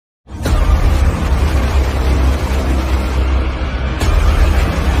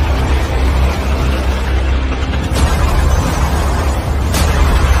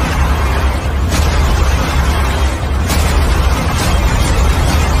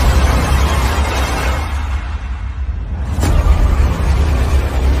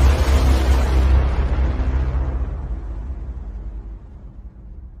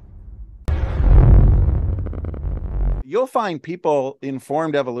find people,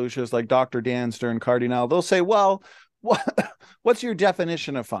 informed evolutionists like Dr. Dan Stern-Cardinal, they'll say, well, what's your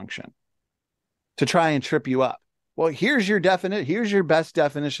definition of function? To try and trip you up. Well, here's your best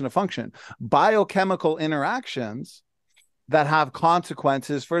definition of function: biochemical interactions that have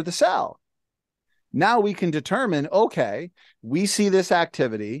consequences for the cell. Now we can determine, okay, we see this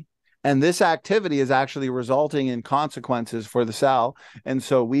activity, and this activity is actually resulting in consequences for the cell. And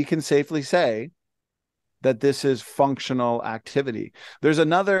so we can safely say that this is functional activity. There's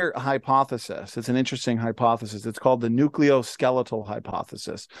another hypothesis. It's an interesting hypothesis. It's called the nucleoskeletal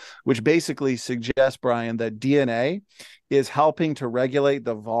hypothesis, which basically suggests, Brian, that DNA is helping to regulate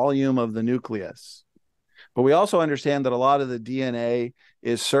the volume of the nucleus. But we also understand that a lot of the DNA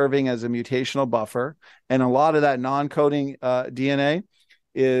is serving as a mutational buffer, and a lot of that non-coding DNA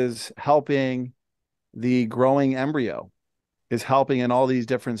is helping the growing embryo, is helping in all these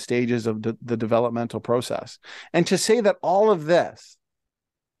different stages of the developmental process. And to say that all of this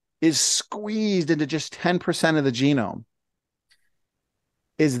is squeezed into just 10% of the genome,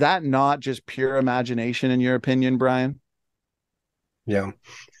 is that not just pure imagination, in your opinion, Brian? Yeah.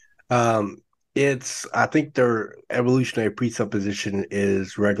 I think their evolutionary presupposition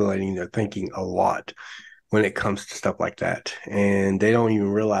is regulating their thinking a lot when it comes to stuff like that. And they don't even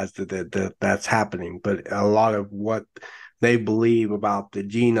realize that that's happening. But a lot of what they believe about the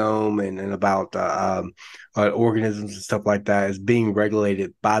genome and about organisms and stuff like that is being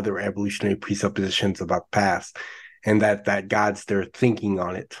regulated by their evolutionary presuppositions about the past, and that guides their thinking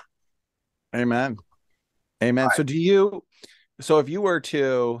on it. Amen. Amen. Right. So if you were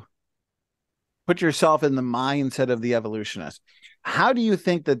to put yourself in the mindset of the evolutionist, how do you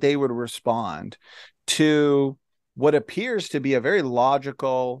think that they would respond to what appears to be a very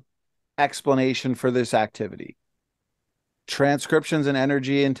logical explanation for this activity? Transcription's an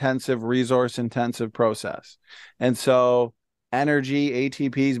energy intensive, resource intensive process. And so energy,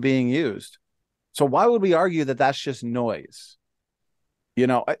 ATP, is being used. So why would we argue that that's just noise?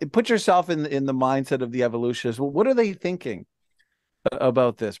 Put yourself in the mindset of the evolutionists. What are they thinking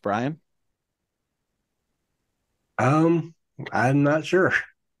about this, Brian? I'm not sure.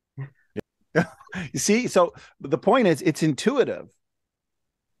 You see, so the point is, it's intuitive,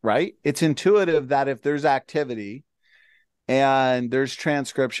 right? It's intuitive that if there's activity and there's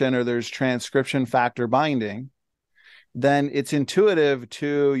transcription or there's transcription factor binding, then it's intuitive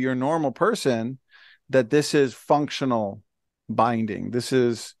to your normal person that this is functional binding. This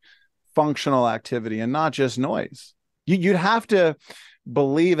is functional activity and not just noise. You'd have to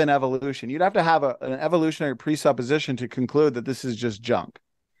believe in evolution. You'd have to have an evolutionary presupposition to conclude that this is just junk.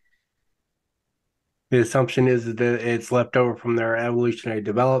 The assumption is that it's left over from their evolutionary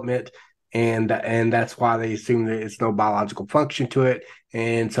development, and that's why they assume that it's no biological function to it.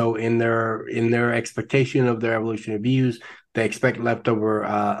 And so in their expectation of their evolutionary views, they expect leftover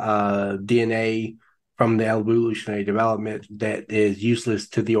DNA from the evolutionary development that is useless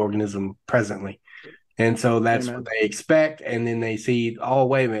to the organism presently. And so that's Amen. what they expect. And then they see, oh,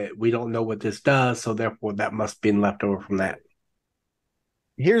 wait a minute, we don't know what this does. So therefore, that must have been left over from that.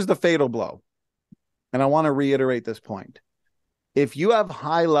 Here's the fatal blow. And I want to reiterate this point. If you have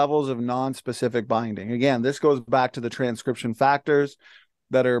high levels of non-specific binding, again, this goes back to the transcription factors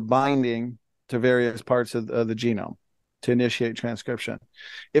that are binding to various parts of the genome to initiate transcription.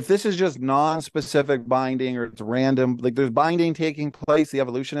 If this is just non-specific binding or it's random, like there's binding taking place, the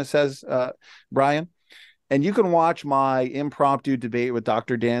evolutionist says, Brian, and you can watch my impromptu debate with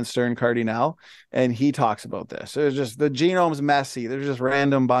Dr. Dan Stern-Cardinal, and he talks about this. It's just the genome's messy. There's just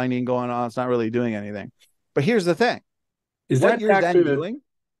random binding going on. It's not really doing anything. But here's the thing. Is What that you're then Dr. doing.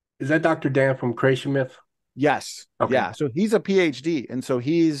 Is that Dr. Dan from Creation Myth? Yes. Okay. Yeah. So he's a PhD. And so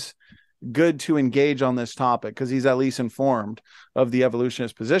he's good to engage on this topic because he's at least informed of the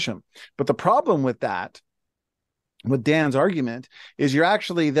evolutionist position. But the problem with that, with Dan's argument, is you're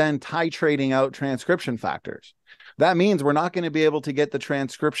actually then titrating out transcription factors. That means we're not going to be able to get the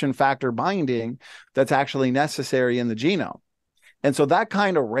transcription factor binding that's actually necessary in the genome. And so that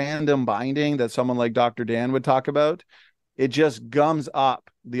kind of random binding that someone like Dr. Dan would talk about, it just gums up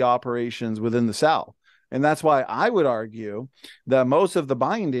the operations within the cell. And that's why I would argue that most of the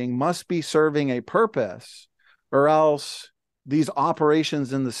binding must be serving a purpose, or else these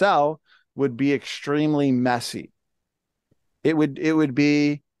operations in the cell would be extremely messy. It would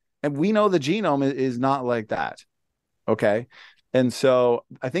be, and we know the genome is not like that. Okay. And so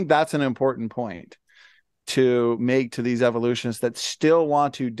I think that's an important point to make to these evolutionists that still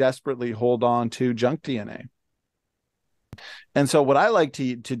want to desperately hold on to junk DNA. And so what I like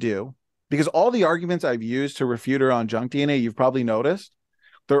to do, because all the arguments I've used to refute her on junk DNA, you've probably noticed,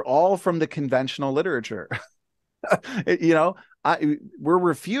 they're all from the conventional literature. You know, we're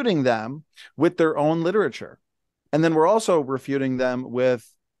refuting them with their own literature. And then we're also refuting them with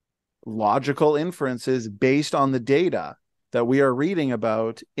logical inferences based on the data that we are reading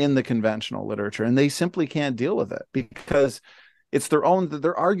about in the conventional literature. And they simply can't deal with it because it's their own,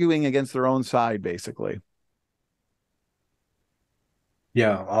 they're arguing against their own side, basically.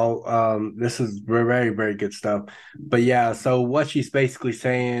 Yeah, this is very, very good stuff. But yeah, so what she's basically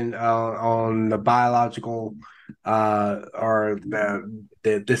saying on the biological or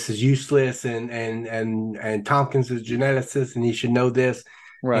that this is useless and Tompkins is a geneticist and he should know this.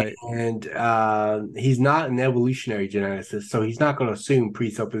 Right. And he's not an evolutionary geneticist, so he's not going to assume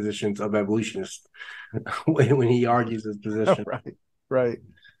presuppositions of evolutionists when he argues his position. Right. Right.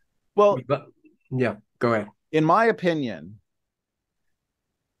 Well, But yeah, go ahead. in my opinion,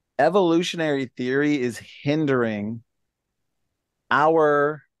 evolutionary theory is hindering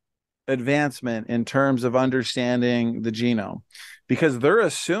our advancement in terms of understanding the genome because they're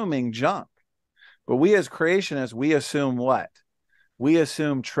assuming junk. But we as creationists, we assume what? We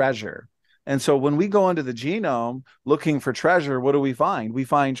assume treasure. And so when we go into the genome looking for treasure, what do we find? We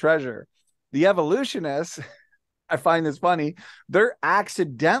find treasure. The evolutionists, I find this funny, they're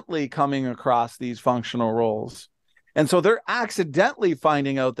accidentally coming across these functional roles. And so they're accidentally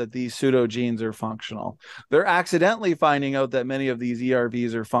finding out that these pseudogenes are functional. They're accidentally finding out that many of these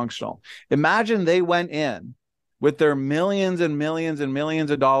ERVs are functional. Imagine they went in with their millions and millions and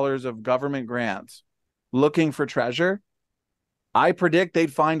millions of dollars of government grants looking for treasure. I predict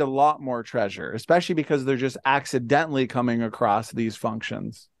they'd find a lot more treasure, especially because they're just accidentally coming across these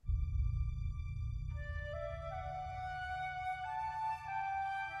functions.